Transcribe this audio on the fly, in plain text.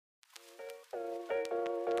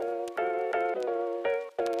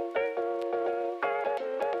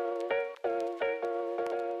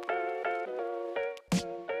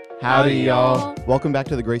Howdy, y'all. Welcome back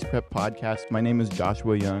to the Grace Prep Podcast. My name is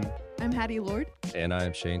Joshua Young. I'm Hattie Lord. And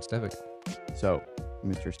I'm Shane Stefek. So,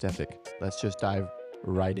 Mr. Stefek, let's just dive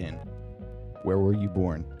right in. Where were you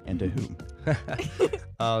born and to whom?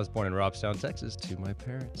 I was born in Robstown, Texas, to my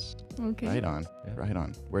parents. Okay. Right on. Yeah. Right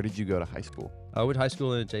on. Where did you go to high school? I went to high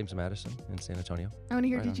school in James Madison in San Antonio. I want to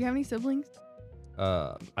hear, Right did on. you have any siblings?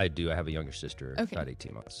 I do. I have a younger sister, Okay. about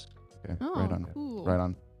 18 months. Okay. Oh, Right on. cool. Right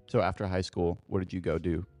on. So, after high school, what did you go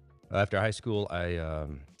do? After high school, I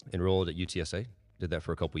enrolled at UTSA, did that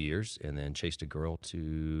for a couple years, and then chased a girl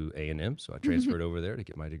to A&M. So I transferred over there to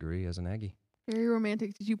get my degree as an Aggie. Very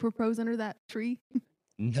romantic. Did you propose under that tree?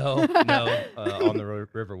 No, on the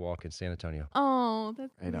Riverwalk in San Antonio. Oh,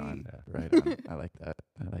 that's Right sweet. on. Right on. I like that.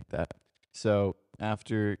 I like that. So,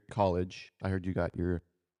 after college, I heard you got your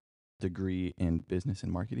degree in business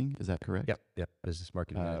and marketing. Is that correct? Yep, business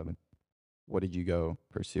marketing management. What did you go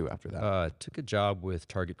pursue after that? Took a job with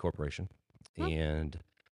Target Corporation Oh. and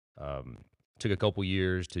took a couple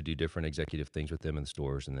years to do different executive things with them in the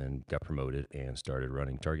stores, and then got promoted and started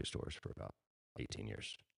running Target stores for about 18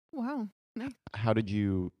 years. Wow. Nice. How did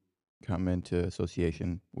you come into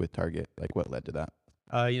association with Target? Like, what led to that?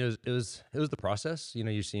 It was the process.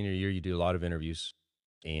 Your senior year, you do a lot of interviews,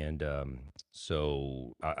 and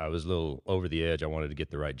so I was a little over the edge. I wanted to get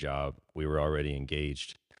the right job. We were already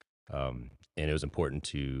engaged, and it was important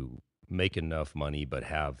to make enough money, but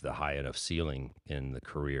have the high enough ceiling in the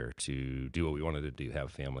career to do what we wanted to do, have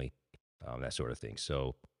a family, that sort of thing.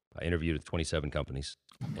 So I interviewed with 27 companies,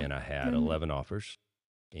 and I had Goodness. 11 offers,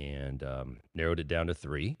 and narrowed it down to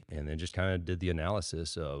 3, and then just kind of did the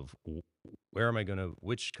analysis of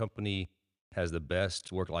which company has the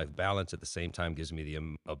best work-life balance, at the same time gives me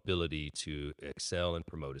the ability to excel and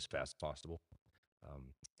promote as fast as possible,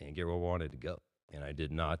 and get where I wanted to go. And I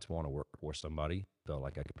did not want to work for somebody. Felt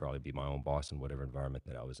like I could probably be my own boss in whatever environment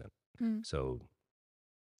that I was in. Hmm. So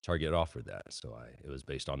Target offered that. So it was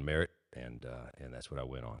based on merit, and that's what I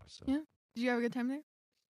went on. So Yeah. Did you have a good time there?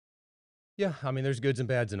 yeah, I mean, there's goods and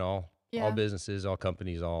bads in all Yeah. businesses, all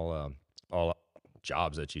companies, all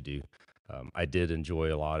jobs that you do. I did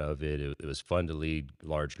enjoy a lot of it. It was fun to lead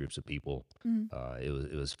large groups of people. Mhm.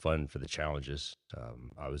 It was fun for the challenges.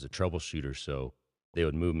 I was a troubleshooter, so they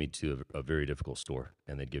would move me to a very difficult store,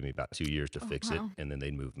 and they'd give me about 2 years to Oh, fix wow. it, and then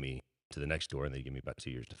they'd move me to the next store, and they'd give me about 2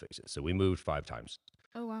 years to fix it. So we moved 5 times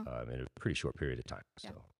Oh, wow. in a pretty short period of time.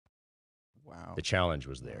 Yeah. So Wow. the challenge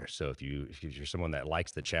was there. So if you're someone that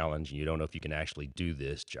likes the challenge, and you don't know if you can actually do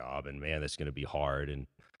this job, and man, that's going to be hard, and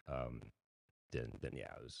then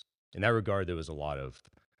yeah, it was in that regard. There was a lot of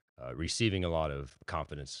receiving a lot of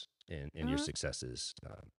confidence in your Uh-huh. successes.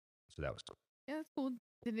 So that was cool. Yeah, that's cool.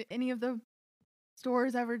 Any of the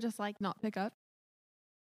stores ever just like not pick up?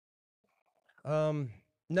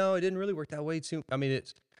 No, it didn't really work that way too. I mean,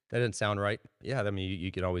 that didn't sound right. Yeah, I mean,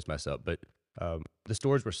 you can always mess up, but the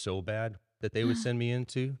stores were so bad that they would send me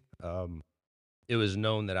into. It was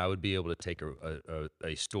known that I would be able to take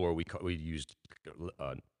a store. We used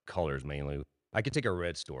colors mainly. I could take a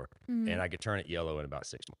red store, Mhm. and I could turn it yellow in about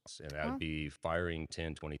 6 months. And that Wow. would be firing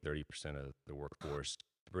 10, 20, 30% of the workforce,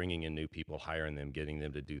 bringing in new people, hiring them, getting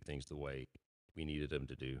them to do things the way we needed them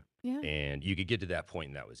to do. Yeah. And you could get to that point,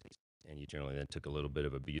 and that was easy. And you generally then took a little bit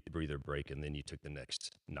of a breather break, and then you took the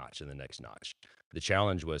next notch and the next notch. The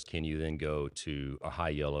challenge was, can you then go to a high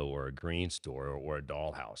yellow or a green store or a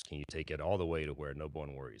dollhouse? Can you take it all the way to where no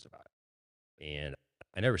one worries about it? And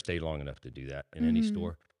I never stayed long enough to do that in any Mhm.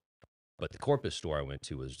 store. But the Corpus store I went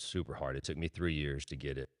to was super hard. It took me 3 years to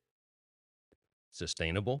get it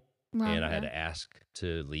sustainable. Wow. And I had yeah. to ask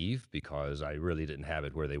to leave because I really didn't have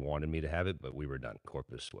it where they wanted me to have it, but we were done.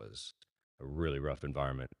 Corpus was a really rough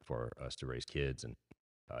environment for us to raise kids, and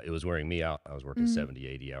it was wearing me out. I was working Mhm. 70,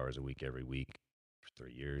 80 hours a week every week for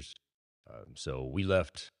 3 years. So we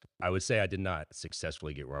left. I would say I did not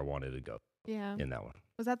successfully get where I wanted to go Yeah. in that one.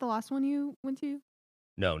 Was that the last one you went to?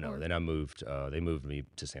 No. Or- Then I moved. They moved me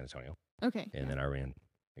to San Antonio, Okay. and yeah. then I ran,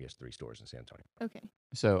 I guess, 3 stores in San Antonio. Okay.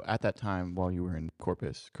 So, at that time, while you were in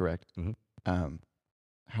Corpus, correct? Mhm.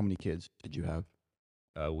 How many kids did you have?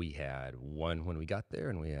 We had 1 when we got there,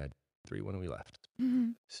 and we had 3 when we left.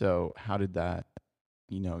 Mhm. So, how did that,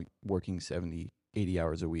 working 70, 80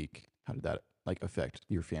 hours a week, how did that like affect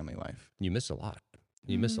your family life? You miss a lot.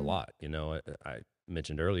 You miss a Mhm. lot. I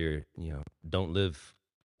mentioned earlier, don't live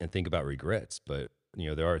and think about regrets, but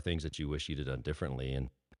there are things that you wish you'd have done differently, and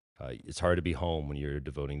it's hard to be home when you're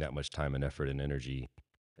devoting that much time and effort and energy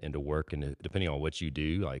into work. And depending on what you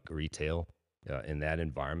do, like retail, in that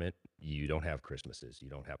environment, you don't have Christmases, you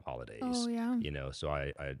don't have holidays. Oh, yeah. So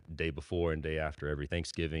I day before and day after every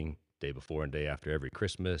Thanksgiving, day before and day after every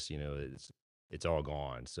Christmas, it's all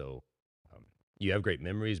gone. So um, you have great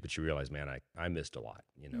memories, but you realize, man, I missed a lot.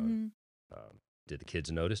 Mm-hmm. Did the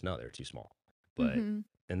kids notice? No, they're too small. But Mm-hmm.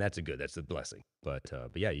 and that's a blessing. But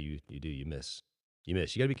yeah, you miss. You got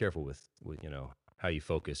to be careful with how you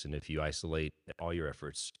focus, and if you isolate all your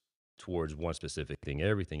efforts towards one specific thing,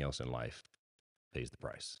 everything else in life pays the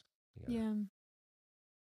price. You gotta- Yeah.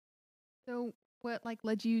 So what like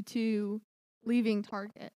led you to leaving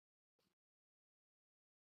Target?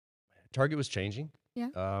 Target was changing. Yeah.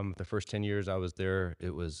 The first 10 years I was there,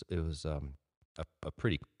 it was a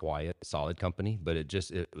pretty quiet, solid company, but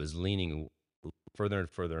it was leaning further and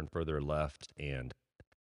further and further left and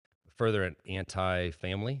further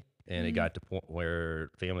anti-family. And it Mm-hmm. got to point where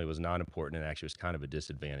family was not important and actually was kind of a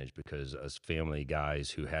disadvantage because us family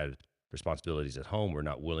guys who had responsibilities at home were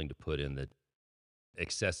not willing to put in the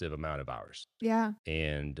excessive amount of hours. Yeah.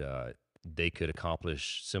 And they could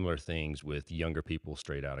accomplish similar things with younger people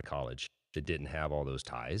straight out of college that didn't have all those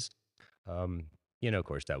ties. Um, of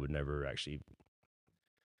course, that would never actually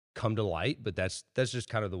come to light, but that's just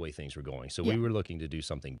kind of the way things were going. So Yeah. we were looking to do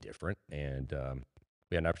something different, and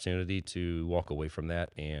we had an opportunity to walk away from that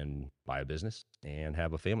and buy a business and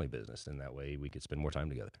have a family business, and that way we could spend more time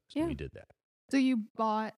together. So Yeah. we did that. So you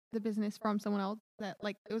bought the business from someone else that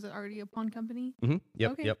like it was already a pawn company?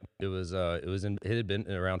 Yep, Okay. yep. It had been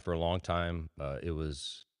around for a long time. It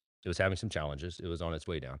was having some challenges. It was on its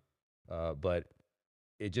way down, but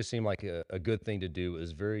it just seemed like a good thing to do.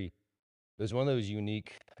 It was one of those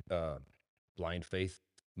unique blind faith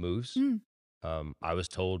moves. Mm. I was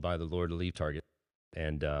told by the Lord to leave Target,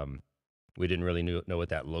 and we didn't really know what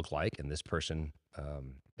that looked like. And this person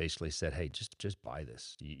basically said, "Hey, just buy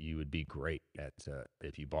this. You would be great at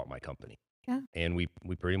if you bought my company." Yeah. And we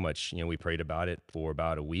pretty much, we prayed about it for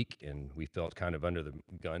about a week, and we felt kind of under the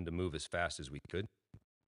gun to move as fast as we could.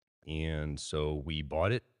 And so we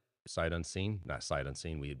bought it sight unseen, not sight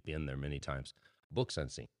unseen. We had been there many times, books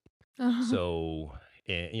unseen. Uh-huh. So,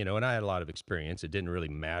 and I had a lot of experience. It didn't really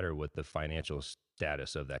matter what the financial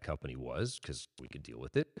status of that company was because we could deal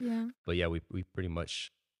with it. Yeah. But yeah, we pretty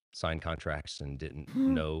much signed contracts and didn't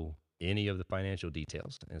know any of the financial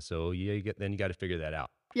details. And so yeah, you got to figure that out.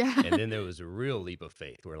 Yeah. And then there was a real leap of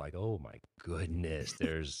faith. We're like, oh my goodness,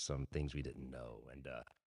 there's some things we didn't know. And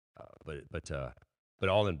but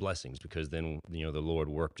all in blessings because then the Lord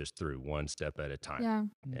worked us through one step at a time Yeah.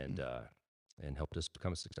 and helped us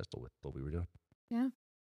become successful with what we were doing. Yeah.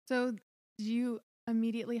 So did you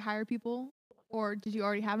immediately hire people or did you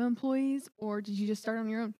already have employees or did you just start on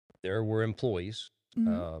your own? There were employees.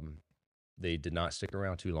 Mm-hmm. They did not stick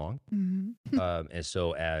around too long. Mm-hmm. And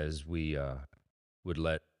so as we would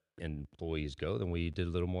let employees go, then we did a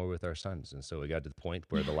little more with our sons. And so it got to the point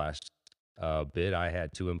where the last bid, I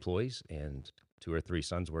had 2 employees and 2 or 3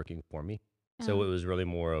 sons working for me. So it was really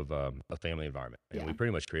more of a family environment. And we Yeah.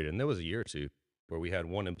 pretty much created, and there was a year or two where we had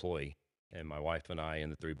 1 employee and my wife and I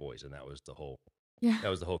and the 3 boys, and that was the whole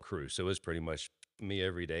crew. So it was pretty much me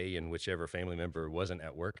every day and whichever family member wasn't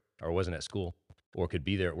at work or wasn't at school or could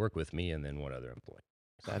be there at work with me and then 1 other employee.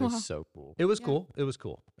 That Wow. is so cool. It was Yeah. cool. It was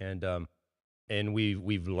cool. And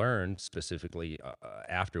we've learned specifically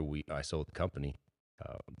after I sold the company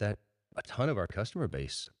that a ton of our customer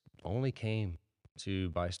base only came to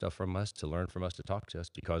buy stuff from us, to learn from us, to talk to us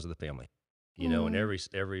because of the family. And Mm.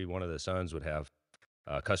 every one of the sons would have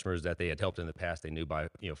customers that they had helped in the past. They knew by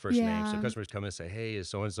first name. So Yeah. customers come in and say, "Hey, is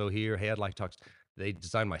so and so here? Hey, I'd like to talk." They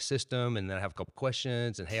designed my system, and then I have a couple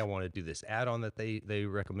questions. And hey, I want to do this add-on that they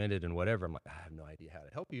recommended and whatever. I'm like, I have no idea how to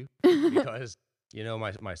help you because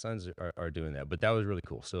my sons are doing that. But that was really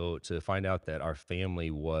cool. So to find out that our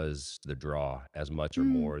family was the draw as much or Mm.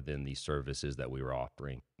 more than the services that we were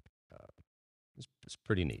offering, it's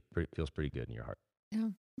pretty neat. Feels pretty good in your heart. Yeah.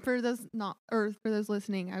 For those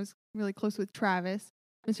listening, I was really close with Travis,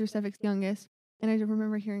 Mr. Stefek's youngest, and I just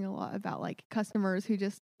remember hearing a lot about like customers who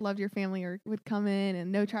just loved your family or would come in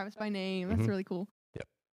and know Travis by name. That's Mhm. really cool.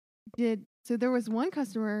 Yep. So there was one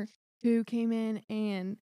customer who came in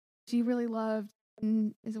and she really loved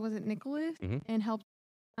was it Nicholas Mhm. and helped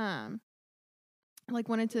like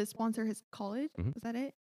wanted to sponsor his college. Mhm. Was that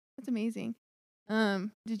it? That's amazing.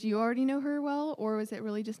 Did you already know her well or was it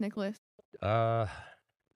really just Nicholas?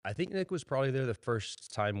 I think Nick was probably there the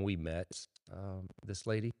first time we met this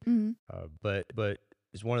lady. Mm-hmm. But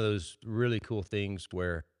it's one of those really cool things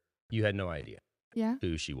where you had no idea Yeah.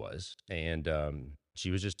 who she was, and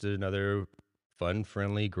she was just another fun,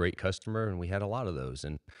 friendly, great customer, and we had a lot of those.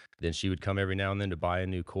 And then she would come every now and then to buy a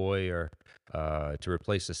new koi or to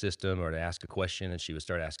replace the system or to ask a question, and she would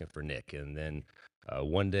start asking for Nick. And then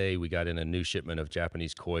one day we got in a new shipment of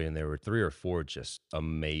Japanese koi, and there were 3 or 4 just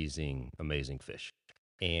amazing, amazing fish.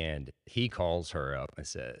 And he calls her up and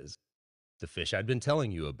says, the fish I'd been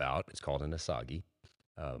telling you about, it's called an asagi.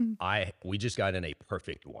 Mm. We just got in a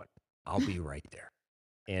perfect one. I'll be right there.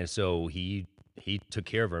 And so he took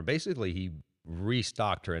care of her. Basically, he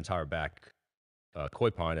restocked her entire back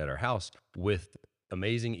koi pond at our house with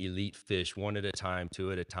amazing elite fish, one at a time,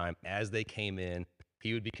 two at a time. As they came in,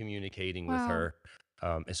 he would be communicating with Wow. her.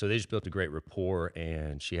 And so they just built a great rapport,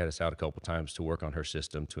 and she had us out a couple times to work on her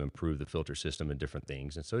system to improve the filter system and different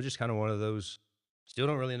things. And so just kind of one of those, still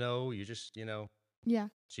don't really know. You just, Yeah.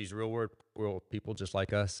 she's real world people just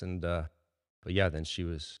like us. And, but yeah, then she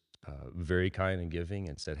was very kind and giving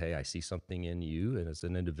and said, hey, I see something in you and as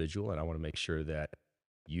an individual, and I want to make sure that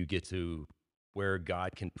you get to where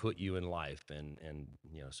God can put you in life. And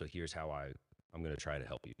so here's how I'm going to try to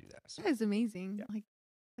help you do that. So, That is amazing. Yeah. Like,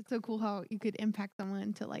 that's so cool how you could impact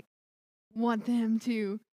someone to like want them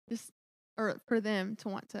to just, or for them to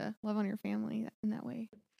want to love on your family in that way.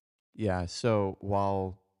 Yeah. So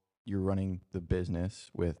while you're running the business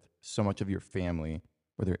with so much of your family,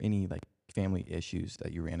 were there any like family issues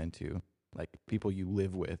that you ran into, like people you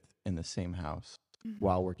live with in the same house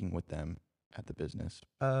while working with them at the business?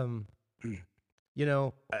 I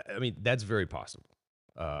mean, that's very possible.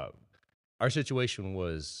 Our situation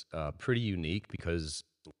was pretty unique because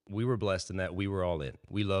we were blessed in that we were all in.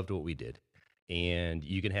 We loved what we did. And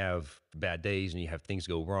you can have bad days and you have things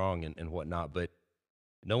go wrong and whatnot, but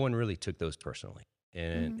no one really took those personally.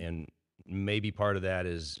 And maybe part of that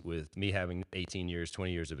is with me having 18 years,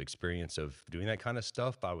 20 years of experience of doing that kind of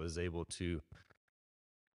stuff, I was able to,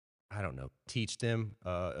 I don't know, teach them,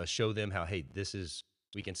 show them how, hey,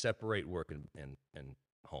 we can separate work and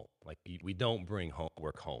home. Like we don't bring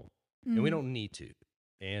work home, and we don't need to.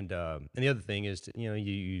 And the other thing is,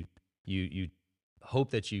 you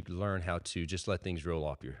hope that you learn how to just let things roll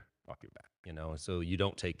off your back, and so you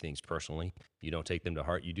don't take things personally. You don't take them to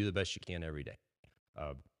heart. You do the best you can every day.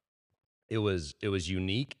 It was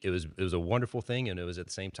unique. It was a wonderful thing, and it was at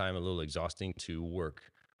the same time a little exhausting to work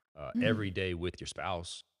every day with your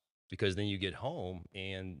spouse, because then you get home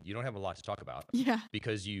and you don't have a lot to talk about Yeah.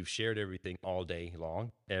 because you've shared everything all day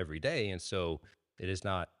long, every day. And so it is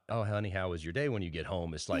not, oh, honey, how was your day when you get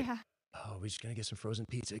home? It's like, Yeah. oh, we're just going to get some frozen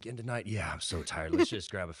pizza again tonight. Yeah, I'm so tired. Let's just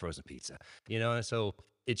grab a frozen pizza, and so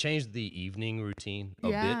it changed the evening routine a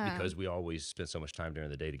bit Yeah. because we always spent so much time during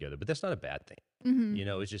the day together, but that's not a bad thing.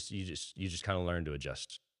 It's just, you just kind of learn to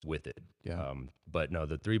adjust with it. Yeah. But no,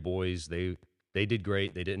 the three boys, they did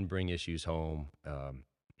great. They didn't bring issues home.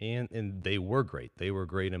 And they were great. They were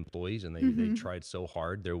great employees, and they tried so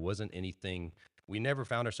hard. There wasn't anything. We never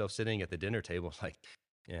found ourselves sitting at the dinner table like,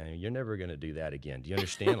 yeah, you're never going to do that again. Do you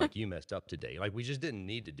understand? Like, you messed up today. Like, we just didn't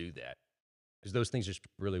need to do that because those things just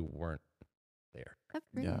really weren't there. That's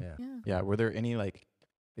great. Yeah. Yeah. Yeah. Were there any like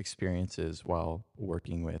experiences while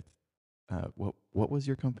working with what was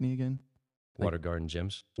your company again? Water Garden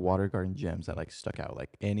Gyms. Water Garden Gyms that like stuck out? Like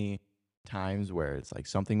any times where it's like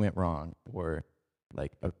something went wrong or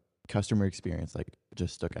like a customer experience like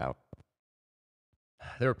just stuck out?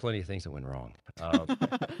 There were plenty of things that went wrong.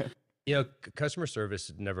 Customer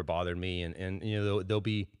service never bothered me, and they'll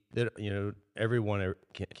be that everyone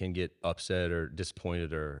can get upset or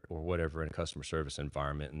disappointed or whatever in a customer service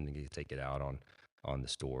environment, and you take it out on the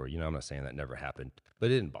store. I'm not saying that never happened, but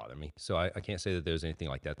it didn't bother me. So I can't say that there's anything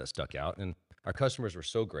like that stuck out. And our customers were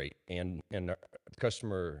so great, and our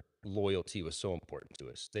customer loyalty was so important to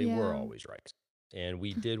us. They were Yeah. always right, and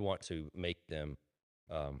we did want to make them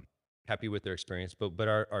happy with their experience. But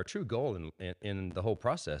our true goal in the whole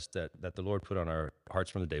process that the Lord put on our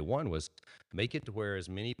hearts from the day one was make it to where as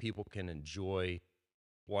many people can enjoy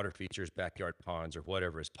water features, backyard ponds, or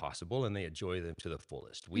whatever is possible, and they enjoy them to the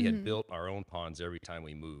fullest. We had built our own ponds every time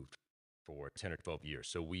we moved for 10 or 12 years.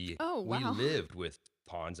 So we lived with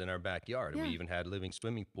ponds in our backyard. And we Yeah. even had a living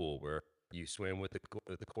swimming pool where you swim with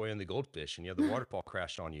the koi and the goldfish, and you have the waterfall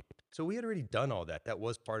crash on you. So we had already done all that. That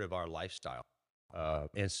was part of our lifestyle.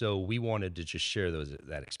 And so we wanted to just share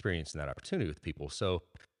that experience and that opportunity with people. So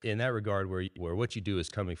in that regard, where what you do is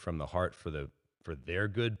coming from the heart for their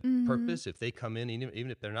good purpose, if they come in,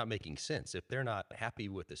 even if they're not making sense, if they're not happy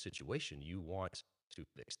with the situation, you want to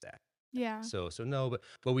fix that. Yeah. So no,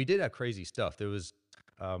 but we did have crazy stuff. There was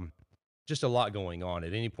just a lot going on.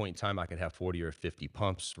 At any point in time, I could have 40 or 50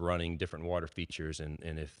 pumps running different water features, and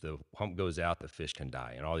if the pump goes out, the fish can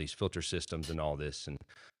die, and all these filter systems and all this. And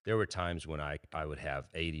there were times when I would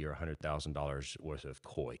have $80,000 or $100,000 worth of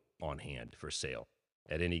koi on hand for sale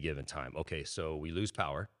at any given time. Okay, so we lose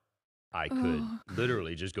power. I could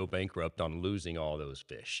literally just go bankrupt on losing all those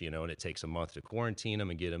fish, and it takes a month to quarantine them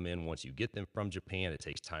and get them in. Once you get them from Japan, it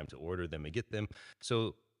takes time to order them and get them.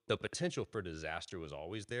 So the potential for disaster was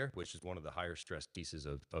always there, which is one of the higher stress pieces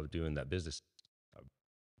of doing that business.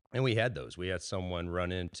 And we had those. We had someone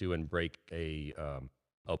run into and break a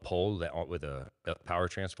pole with a power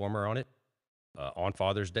transformer on it on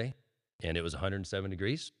Father's Day, and it was 107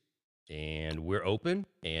 degrees. And we're open,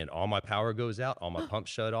 and all my power goes out, all my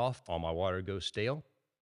pumps shut off, all my water goes stale.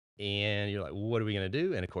 And you're like, well, what are we gonna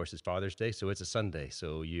do? And of course, it's Father's Day, so it's a Sunday.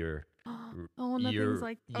 So Oh, nothing's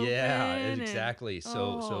like yeah, open and exactly.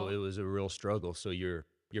 So it was a real struggle. So you're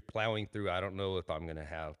plowing through. I don't know if I'm gonna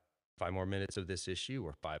have 5 more minutes of this issue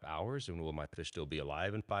or 5 hours, and will my fish still be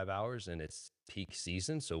alive in 5 hours? And it's peak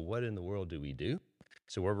season. So what in the world do we do?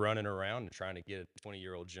 So we're running around and trying to get a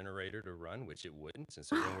 20-year-old generator to run, which it wouldn't. And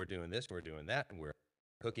so then we're doing this, we're doing that, and we're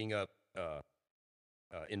hooking up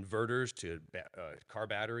inverters to car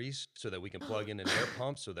batteries so that we can plug in an air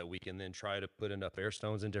pump so that we can then try to put enough air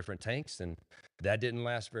stones in different tanks. And that didn't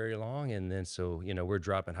last very long. And then so, we're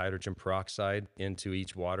dropping hydrogen peroxide into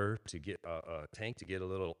each water to get a tank to get a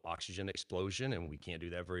little oxygen explosion. And we can't do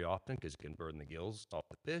that very often because it can burn the gills off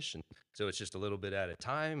the fish. And so it's just a little bit at a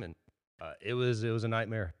time. And it was a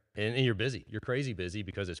nightmare. And you're busy. You're crazy busy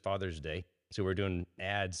because it's Father's Day. So we're doing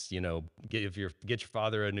ads, get your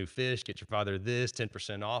father a new fish, get your father this,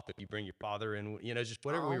 10% off if you bring your father in, just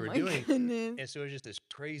whatever we were doing. Goodness. And so it was just this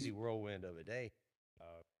crazy whirlwind of a day.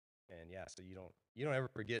 And yeah, so you don't ever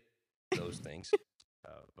forget those things.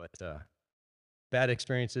 But bad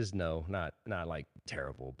experiences, no, not like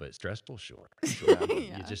terrible, but stressful, sure.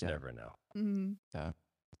 Yeah. You just never know. Mhm. Yeah.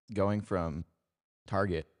 Going from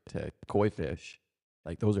target to koi fish,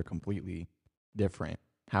 like those are completely different.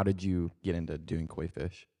 How did you get into doing koi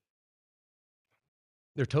fish?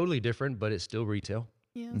 They're totally different, but it's still retail.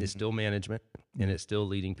 Yeah. It's still management, and it's still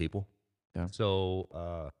leading people. Yeah.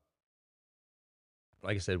 So,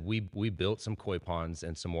 like I said, we built some koi ponds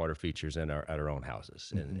and some water features at our own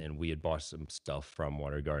houses, and we had bought some stuff from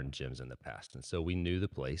Water Garden Gyms in the past, and so we knew the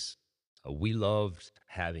place. We loved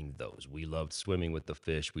having those. We loved swimming with the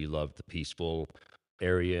fish. We loved the peaceful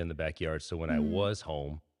area in the backyard. So when I was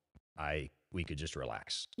home, we could just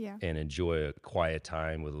relax Yeah. and enjoy a quiet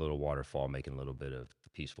time with a little waterfall, making a little bit of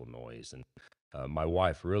peaceful noise. And my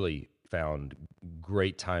wife really found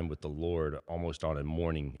great time with the Lord almost on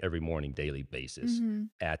every morning, daily basis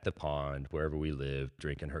at the pond, wherever we lived,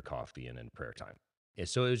 drinking her coffee and in prayer time. And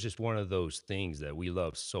so it was just one of those things that we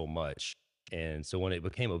loved so much. And so when it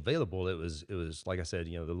became available, it was like I said,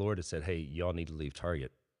 the Lord had said, hey, y'all need to leave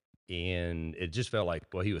Target. And it just felt like,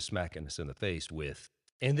 well, he was smacking us in the face with,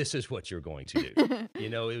 and this is what you're going to do.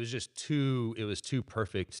 It was just it was too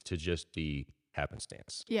perfect to just be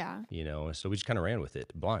happenstance. Yeah. So we just kind of ran with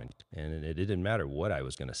it blind. And it didn't matter what I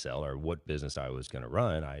was going to sell or what business I was going to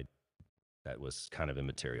run. That was kind of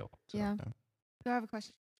immaterial. So, Yeah. So I have a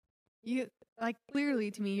question. You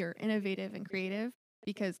clearly to me, you're innovative and creative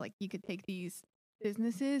because you could take these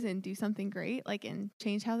businesses and do something great, and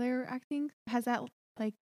change how they're acting. Has that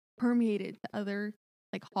permeated to other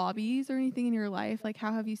hobbies or anything in your life?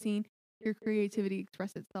 How have you seen your creativity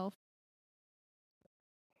express itself?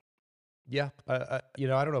 Yeah. I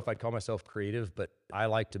don't know if I'd call myself creative, but I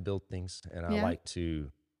like to build things and I like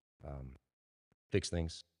to fix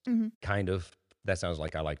things. Kind of. That sounds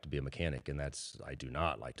like I like to be a mechanic, and I do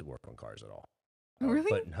not like to work on cars at all.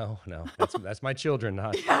 Really? But no, that's my children,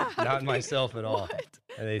 not myself at all. What?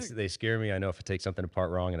 And they scare me. I know if I take something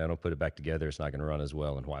apart wrong and I don't put it back together, it's not going to run as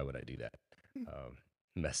well. And why would I do that?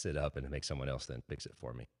 Mess it up and make someone else then fix it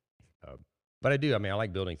for me. But I do. I mean, I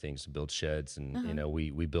like building things, build sheds, and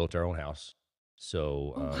we built our own house.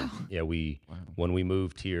 So when we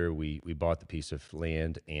moved here, we bought the piece of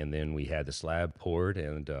land, and then we had the slab poured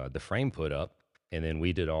and the frame put up. And then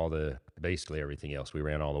we did basically everything else. We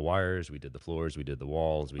ran all the wires, we did the floors, we did the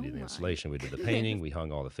walls, we did the insulation, we did the painting, we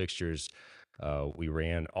hung all the fixtures. We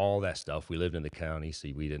ran all that stuff. We lived in the county, so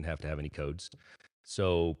we didn't have to have any codes.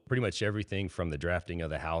 So pretty much everything from the drafting of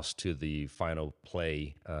the house to the final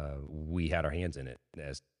play, we had our hands in it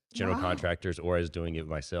as general contractors or as doing it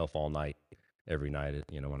myself all night. Every night,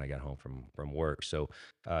 when I got home from work. So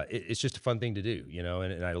it's just a fun thing to do,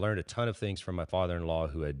 and I learned a ton of things from my father-in-law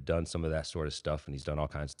who had done some of that sort of stuff, and he's done all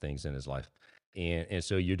kinds of things in his life. And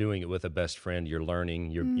so you're doing it with a best friend, you're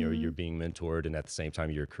learning, you're being mentored, and at the same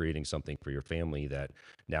time, you're creating something for your family that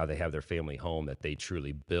now they have their family home that they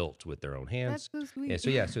truly built with their own hands. That's so sweet. And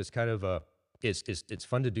so, so it's kind of it's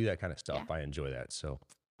fun to do that kind of stuff. Yeah. I enjoy that. So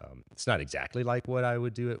it's not exactly like what I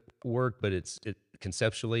would do at work, but it's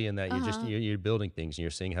conceptually in that you're building things and you're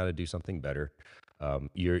seeing how to do something better.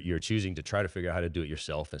 You're choosing to try to figure out how to do it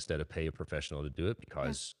yourself instead of pay a professional to do it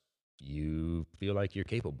because you feel like you're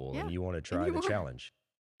capable and you want to try the challenge.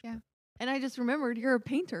 Yeah. And I just remembered you're a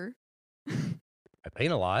painter. I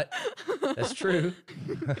paint a lot. That's true.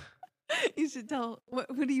 You should tell. What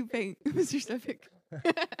do you paint, Mr. Stefek?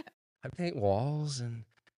 I paint walls and,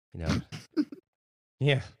 you know,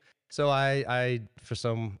 yeah. So I, for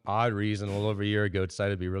some odd reason, a little over a year ago,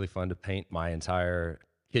 decided it'd be really fun to paint my entire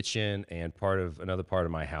kitchen and another part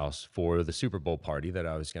of my house for the Super Bowl party that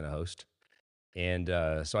I was going to host. And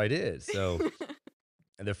so I did. So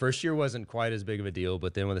the first year wasn't quite as big of a deal,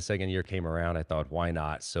 but then when the second year came around, I thought, why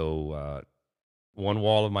not? So one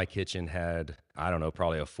wall of my kitchen had, I don't know,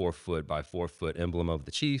 probably a 4-foot by 4-foot emblem of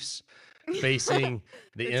the Chiefs facing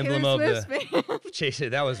the emblem of the Chase.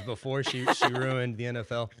 That was before she ruined the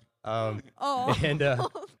NFL. Oh.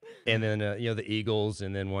 And then the Eagles,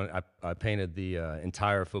 and then I painted the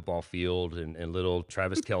entire football field and little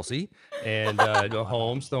Travis Kelce and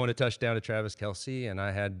Holmes throwing a touchdown to Travis Kelce, and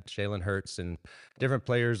I had Jalen Hurts and different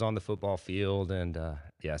players on the football field, and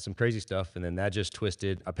some crazy stuff. And then that just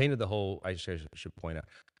twisted. I painted the whole. I should point out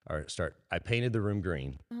or start. I painted the room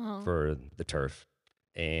green for the turf,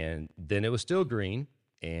 and then it was still green.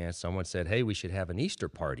 And someone said, "Hey, we should have an Easter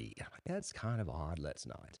party." I'm like, that's kind of odd. Let's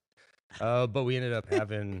not. But we ended up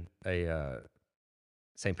having a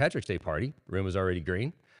St. Patrick's Day party. Room was already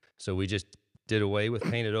green. So we just did away with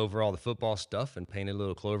painted over all the football stuff and painted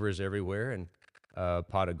little clovers everywhere and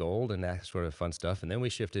pot of gold and that sort of fun stuff. And then we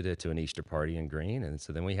shifted it to an Easter party in green. And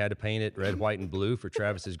so then we had to paint it red, white, and blue for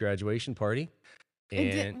Travis's graduation party.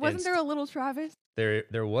 Wasn't there a little Travis? There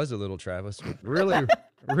was a little Travis with really,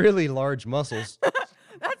 really large muscles.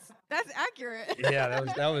 That's accurate. Yeah,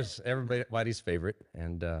 that was everybody's favorite.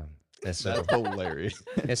 And so That's hilarious.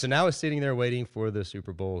 And so now it's sitting there waiting for the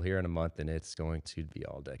Super Bowl here in a month, and it's going to be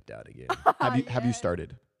all decked out again. Have you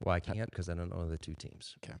started? Well, I can't because I don't know the two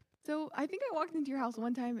teams. Okay. So I think I walked into your house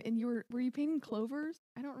one time, and were you painting clovers?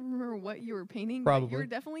 I don't remember what you were painting. Probably. But you were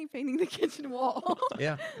definitely painting the kitchen wall.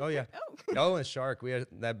 Yeah. Oh yeah. Oh. And Shark. We had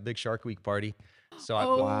that big Shark Week party, so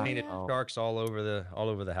I painted sharks all over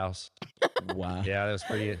the house. Wow. Yeah, that was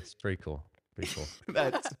pretty. It's pretty cool. Pretty cool.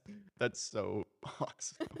 That's so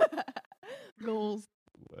awesome. Goals.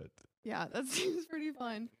 What? Yeah, that seems pretty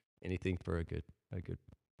fun. Anything for a good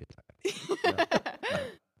time.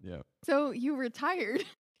 Yeah. So you retired.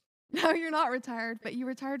 Now you're not retired, but you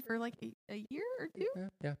retired for like a year or two?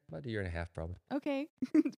 Yeah, about a year and a half probably. Okay.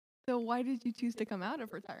 So why did you choose to come out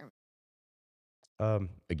of retirement?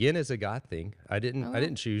 Again, it's a God thing. I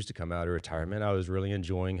didn't choose to come out of retirement. I was really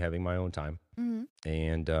enjoying having my own time. Mm-hmm.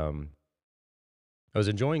 And I was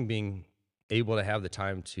enjoying being able to have the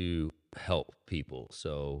time to help people.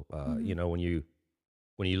 So, when you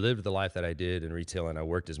lived the life that I did in retail and I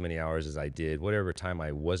worked as many hours as I did, whatever time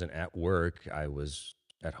I wasn't at work, I was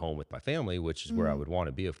at home with my family, which is where I would want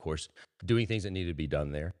to be, of course, doing things that needed to be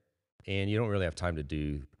done there. And you don't really have time to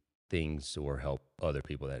do things or help other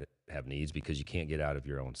people that have needs because you can't get out of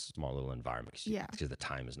your own small little environment because the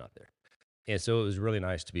time is not there. And so it was really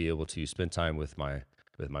nice to be able to spend time with my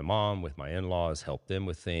mom, with my in-laws, help them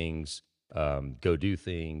with things, go do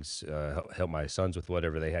things, help my sons with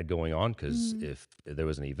whatever they had going on. Because if there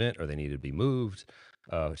was an event or they needed to be moved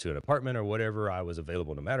to an apartment or whatever, I was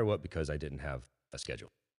available no matter what because I didn't have a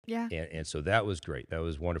schedule. Yeah. And so that was great. That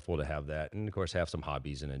was wonderful to have that. And of course, have some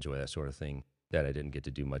hobbies and enjoy that sort of thing that I didn't get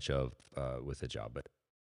to do much of with the job. But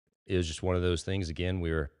it was just one of those things. Again,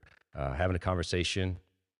 we were having a conversation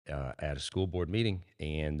at a school board meeting,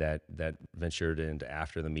 and that ventured into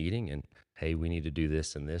after the meeting. And hey, we need to do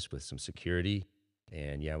this and this with some security.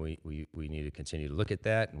 And yeah, we need to continue to look at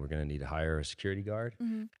that, and we're going to need to hire a security guard.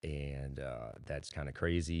 And that's kind of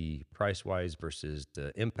crazy price-wise versus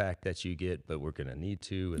the impact that you get, but we're going to need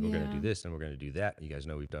to, and we're going to do this, and we're going to do that. You guys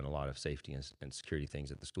know we've done a lot of safety and security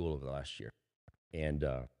things at the school over the last year. And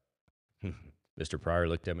Mr. Pryor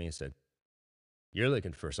looked at me and said, "You're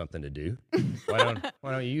looking for something to do. Why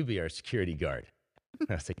don't you be our security guard?"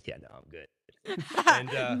 I was like, "Yeah, no, I'm good."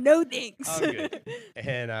 And, no thanks. I'm good.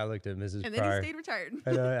 And I looked at Mrs. And Pryor. then he stayed retired.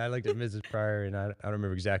 I looked at Mrs. Pryor, and I don't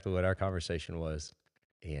remember exactly what our conversation was.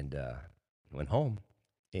 And went home,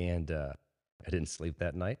 and I didn't sleep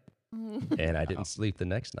that night, and I didn't sleep the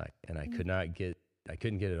next night, and I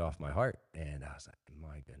couldn't get it off my heart. And I was like,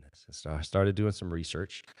 my goodness. And so I started doing some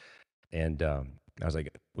research, and I was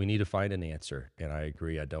like, we need to find an answer. And I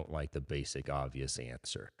agree, I don't like the basic, obvious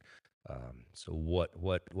answer. So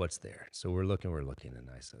what's there? So we're looking, and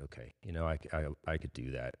I said, okay, I could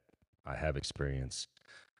do that. I have experience.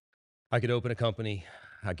 I could open a company.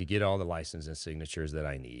 I could get all the license and signatures that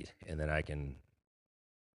I need, and then I can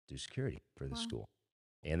do security for the school.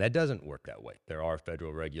 And that doesn't work that way. There are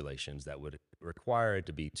federal regulations that would require it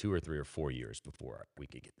to be 2 or 3 or 4 years before we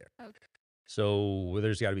could get there. Okay. So well,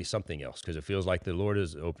 there's got to be something else because it feels like the Lord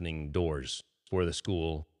is opening doors for the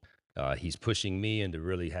school. He's pushing me into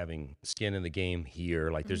really having skin in the game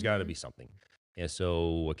here. Like there's got to Mhm. be something. And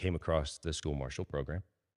so I came across the school marshal program,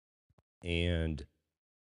 and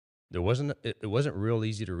it wasn't real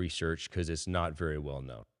easy to research because it's not very well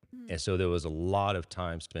known. Mhm. And so there was a lot of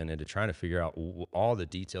time spent into trying to figure out all the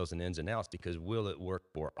details and ins and outs because will it work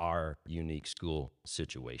for our unique school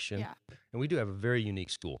situation? Yeah. And we do have a very unique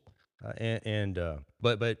school. But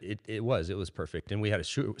it was perfect. And we had a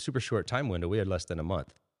super short time window. We had less than a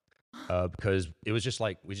month because it was just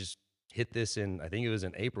like we just hit this in, I think it was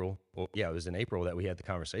in April. Well, yeah, it was in April that we had the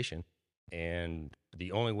conversation. And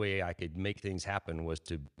the only way I could make things happen was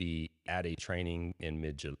to be at a training in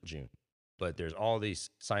mid June. But there's all these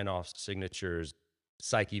sign offs, signatures,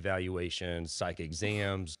 psych evaluations, psych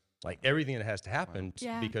exams, like everything that has to Wow. happen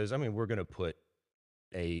Yeah. because I mean, we're going to put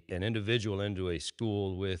an individual into a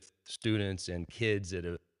school with students and kids at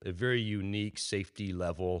a very unique safety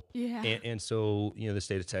level. Yeah. And so, you know, the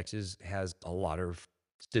state of Texas has a lot of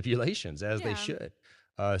stipulations as they Yeah. should.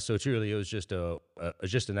 So truly, it was just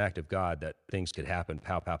an act of God that things could happen,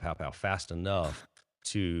 pow, pow, pow, pow, fast enough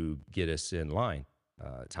to get us in line,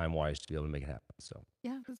 time wise, to be able to make it happen.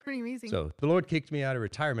 Yeah. That's pretty amazing. So the Lord kicked me out of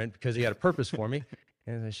retirement because He had a purpose for me.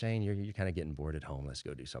 And I said, Shane, you're kind of getting bored at home. Let's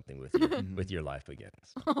go do something with Mhm. your life again.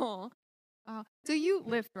 So Oh. Wow. So you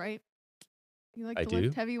lift, right? You like I to do.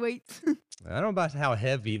 lift heavy weights? I don't know about how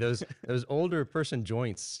heavy those older person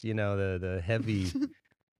joints. You know, the heavy.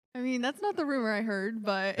 I mean, that's not the rumor I heard,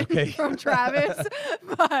 but Okay. from Travis.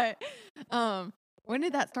 But when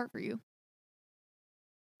did that start for you?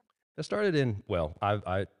 I started in I've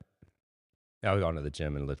gone to the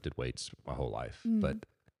gym and lifted weights my whole life, but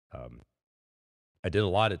Mm. um, I did a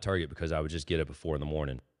lot at Target because I would just get up at 4 in the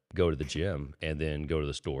morning, go to the gym, and then go to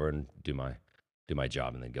the store and do my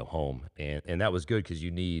job, and then go home. And that was good because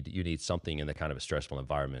you need something in the kind of a stressful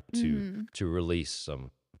environment Mhm. to release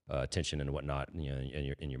some tension and whatnot, you know,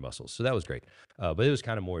 in your muscles. So that was great. But it was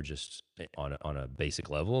kind of more just on a basic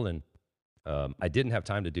level, and I didn't have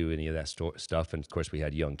time to do any of that stuff. And of course, we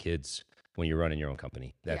had young kids. When you're running your own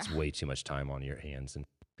company, Yeah. that's way too much time on your hands, and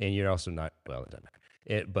you're also not well. It doesn't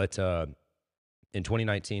matter. But in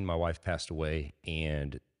 2019, my wife passed away,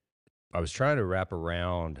 and I was trying to wrap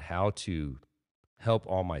around how to help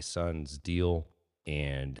all my sons deal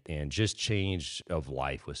and just change of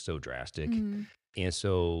life was so drastic. Mhm. And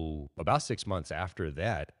so about 6 months after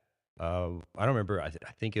that, I don't remember. I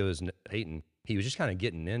think it was Peyton. He was just kind of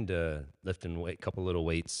getting into lifting a couple little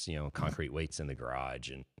weights, you know, concrete weights in the garage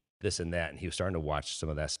and this and that. And he was starting to watch some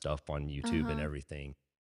of that stuff on YouTube and Uh-huh. everything.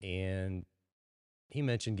 And he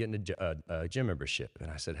mentioned getting a gym membership.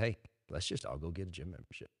 And I said, hey, let's just all go get a gym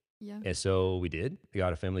membership. Yeah. And so we did. We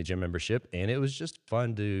got a family gym membership. And it was just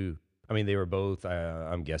fun to, I mean, they were both,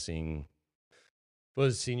 I'm guessing,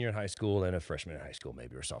 was a senior in high school and a freshman in high school,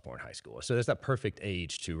 maybe, or sophomore in high school. So that's that perfect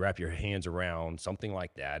age to wrap your hands around something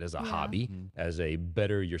like that as a Yeah. hobby, Mhm. as a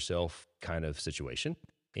better yourself kind of situation.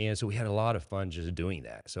 And so we had a lot of fun just doing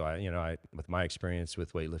that. So with my experience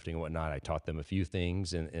with weightlifting and whatnot, I taught them a few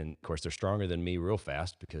things, and of course they're stronger than me real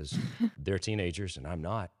fast because they're teenagers and I'm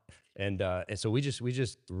not. And so we just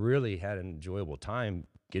really had an enjoyable time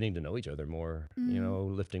getting to know each other more, you Mhm. know,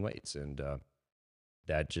 lifting weights, and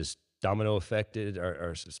that just domino affected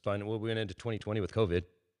our spun. Well, we went into 2020 with COVID.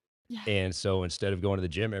 Yeah. And so instead of going to the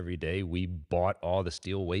gym every day, we bought all the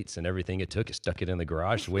steel weights and everything it took and stuck it in the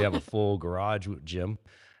garage. So we have a full garage gym.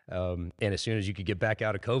 And as soon as you could get back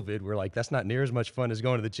out of COVID, we're like, that's not near as much fun as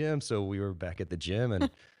going to the gym. So we were back at the gym. And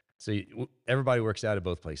so everybody works out at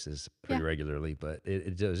both places Yeah. pretty regularly. But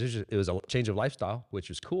it was a change of lifestyle, which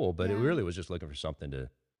was cool. But it Yeah. really was just looking for something to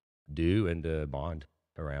do and to bond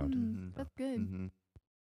around. Mhm. That's good. Mhm.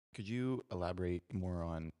 Could you elaborate more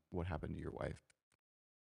on what happened to your wife?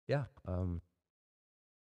 Yeah.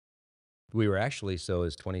 We were actually, so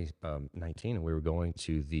it's 2019, and we were going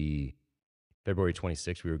to the February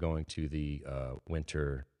 26th, we were going to the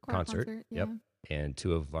winter Choir concert. concert. Yep. Yeah. And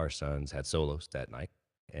two of our sons had solos that night.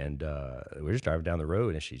 And we were just driving down the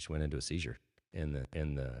road, and she just went into a seizure in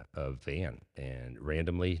the van. And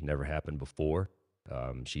randomly, never happened before.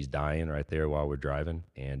 She's dying right there while we're driving.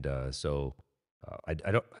 And I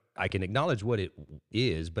don't, I can acknowledge what it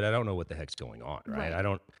is, but I don't know what the heck's going on, right? Right. I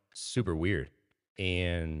don't, super weird.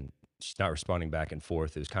 And she's not responding back and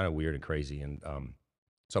forth. It was kind of weird and crazy. And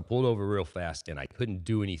so I pulled over real fast, and I couldn't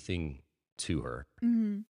do anything to her.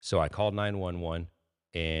 Mhm. So I called 911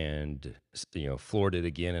 and, floored it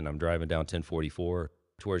again. And I'm driving down 1044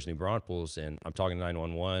 towards New Braunfels, and I'm talking to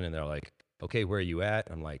 911, and they're like, okay, where are you at?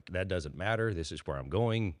 I'm like, that doesn't matter. This is where I'm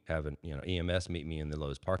going. Have an, EMS meet me in the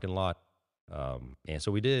Lowe's parking lot. And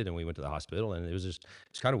so we did, and we went to the hospital, and it's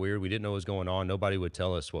kind of weird. We didn't know what was going on. Nobody would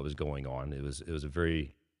tell us what was going on. It was a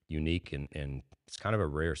very unique and it's kind of a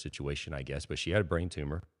rare situation, I guess. But she had a brain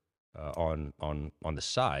tumor on the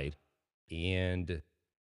side, and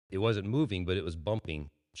it wasn't moving, but it was bumping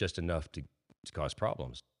just enough to cause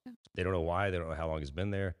problems. Yeah. They don't know why. They don't know how long it's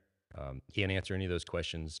been there. Can't answer any of those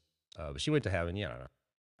questions. But she went to having, I don't know,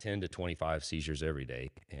 10 to 25 seizures every day.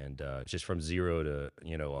 And just from 0 to,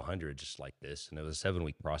 100, just like this. And it was a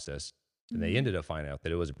 7-week process. And they Mhm. ended up finding out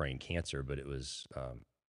that it was a brain cancer, but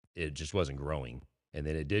it just wasn't growing. And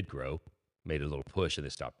then it did grow, made a little push, and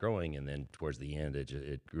it stopped growing. And then towards the end,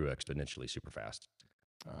 it grew exponentially super fast.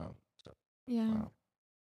 So, Yeah. Wow.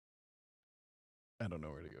 I don't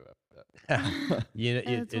know where to go after that.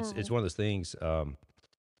 That's it's horrible. one of those things.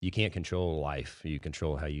 You can't control life. You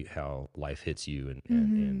control how life hits you,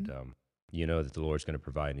 and you know that the Lord's going to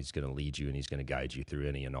provide, and He's going to lead you, and He's going to guide you through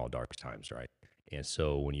any and all dark times, right? And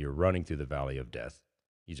so when you're running through the valley of death,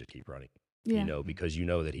 you just keep running, Yeah. because you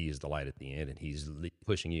know that He is the light at the end, and He's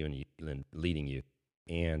pushing you and leading you,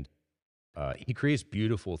 and He creates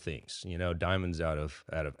beautiful things, diamonds out of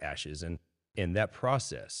ashes, and that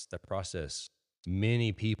process,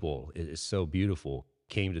 many people, it is so beautiful,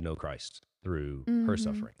 came to know Christ through her Mhm.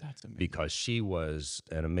 suffering That's amazing. because she was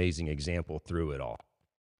an amazing example through it all.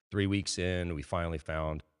 3 weeks in, we finally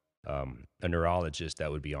found a neurologist that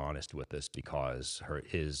would be honest with us because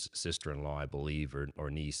his sister-in-law, I believe, or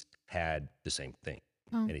niece had the same thing.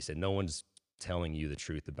 Oh. And he said, no one's telling you the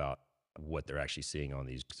truth about what they're actually seeing on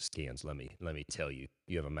these scans. Let me tell you,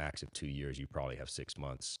 you have a max of 2 years. You probably have 6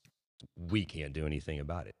 months. We can't do anything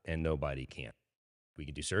about it, and nobody can. We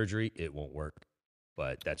can do surgery. It won't work,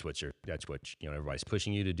 but that's what everybody's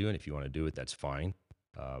pushing you to do. And if you want to do it, that's fine.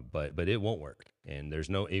 But it won't work. And there's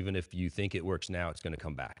no, even if you think it works now, it's going to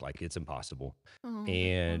come back. Like, it's impossible. Oh,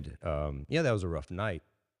 that's rough. And yeah, that was a rough night.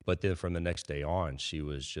 But then from the next day on, she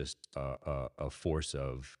was just a force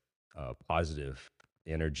of positive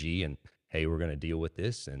energy. And hey, we're going to deal with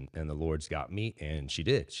this. And the Lord's got me. And she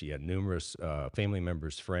did. She had numerous family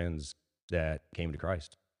members, friends that came to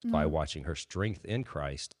Christ by Mhm. watching her strength in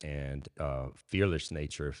Christ and fearless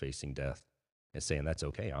nature of facing death and saying, that's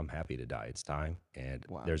okay. I'm happy to die. It's time. And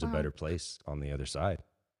Wow. there's a Wow. better place on the other side.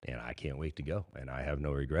 And I can't wait to go. And I have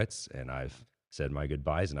no regrets. And I've said my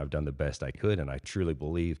goodbyes and I've done the best I could. And I truly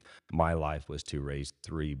believe my life was to raise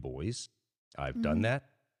 3 boys. I've done Mhm. that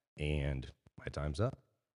and my time's up.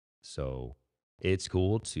 So it's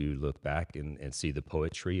cool to look back and see the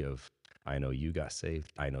poetry of, I know you got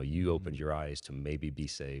saved. I know you opened your eyes to maybe be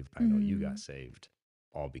saved. I know you got Mhm. saved,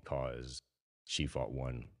 all because she fought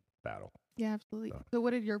one battle. Yeah, absolutely. So, So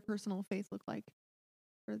what did your personal faith look like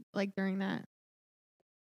for like during that?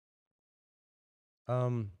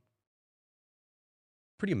 um,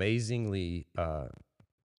 pretty amazingly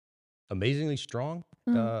strong.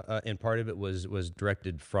 Mhm. And part of it was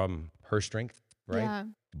directed from her strength, right? Yeah.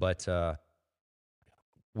 But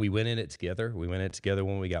we went in it together. We went in it together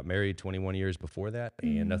when we got married 21 years before that,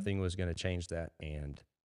 and Mhm. nothing was going to change that. And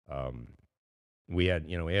um, we had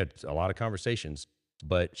a lot of conversations,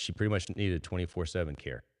 but she pretty much needed 24/7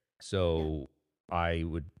 care. Yeah. So I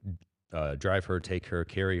would drive her, take her,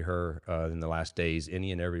 carry her in the last days,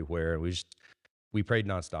 any and everywhere. We prayed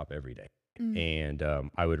nonstop every day. Mm.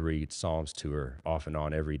 And I would read Psalms to her off and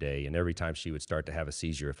on every day. And every time she would start to have a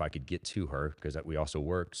seizure, if I could get to her, because we also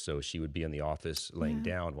worked, so she would be in the office laying Yeah.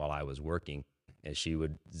 down while I was working, and she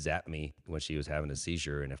would zap me when she was having a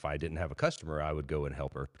seizure. And if I didn't have a customer, I would go and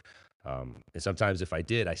help her. And sometimes if I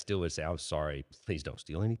did, I still would say, I'm sorry, please don't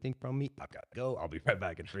steal anything from me. I've got to go. I'll be right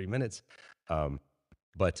back in 3 minutes. Um,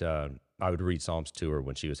 but I would read Psalms to her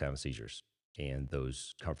when she was having seizures, and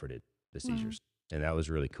those comforted the Wow. seizures. And that was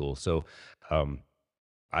really cool. So um,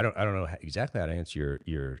 I don't know exactly how to answer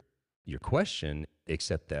your question,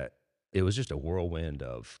 except that it was just a whirlwind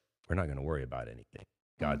of, we're not going to worry about anything.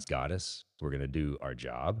 Wow. God's got us. We're going to do our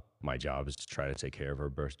job. My job is to try to take care of her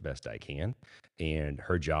best I can, and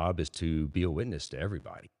her job is to be a witness to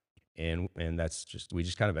everybody. And that's just, we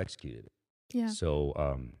just kind of executed it. Yeah.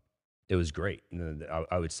 So it was great. And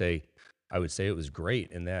I would say it was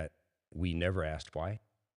great in that we never asked why.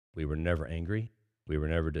 We were never angry. We were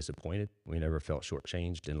never disappointed. We never felt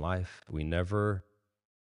shortchanged in life. We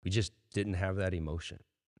just didn't have that emotion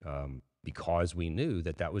because we knew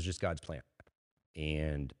that that was just God's plan.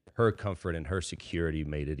 And her comfort and her security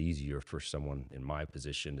made it easier for someone in my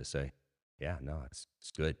position to say, yeah, no, it's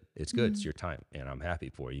good. It's good. It's Mhm. your time. And I'm happy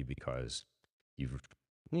for you because you've,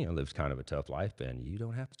 lived kind of a tough life and you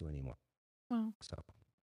don't have to anymore. Wow. So,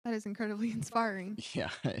 That is incredibly inspiring. Yeah.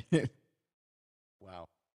 Wow.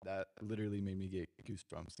 That literally made me get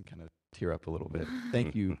goosebumps and kind of tear up a little bit.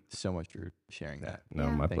 Thank you so much for sharing that. No,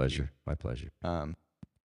 Yeah. my Thank you. pleasure. My pleasure.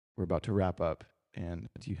 We're about to wrap up, and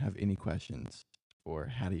do you have any questions for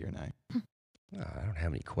Hattie or I? I don't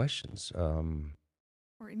have any questions.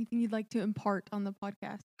 Or anything you'd like to impart on the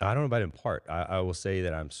podcast? I don't know about in part. I will say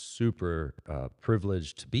that I'm super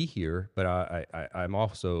privileged to be here, but I'm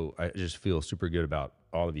also, I just feel super good about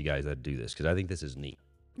all of you guys that do this because I think this is neat.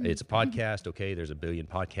 It's a podcast. Okay, there's a billion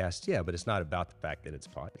podcasts. Yeah, but it's not about the fact that it's a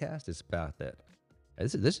podcast. It's about that.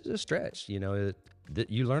 This is a stretch. You know,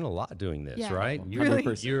 you learn a lot doing this, Yeah, right? really.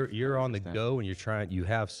 You're on the 100%. go and you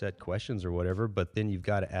have set questions or whatever, but then you've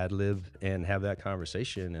got to ad lib and have that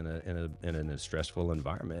conversation in a stressful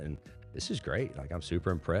environment. And this is great. Like, I'm super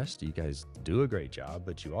impressed. You guys do a great job,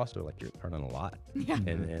 but you also you're learning a lot, Yeah.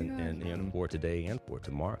 and for today and for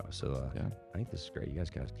tomorrow. So Yeah. I think this is great. You guys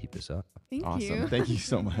got to keep this up. Thank Awesome. you. Thank you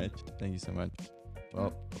so much. Thank you so much.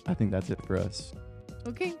 Well, I think that's it for us.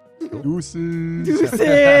 Okay. Deuces. Deuces.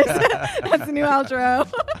 That's the new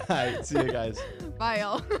outro. All right. See you guys. Bye,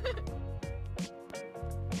 y'all.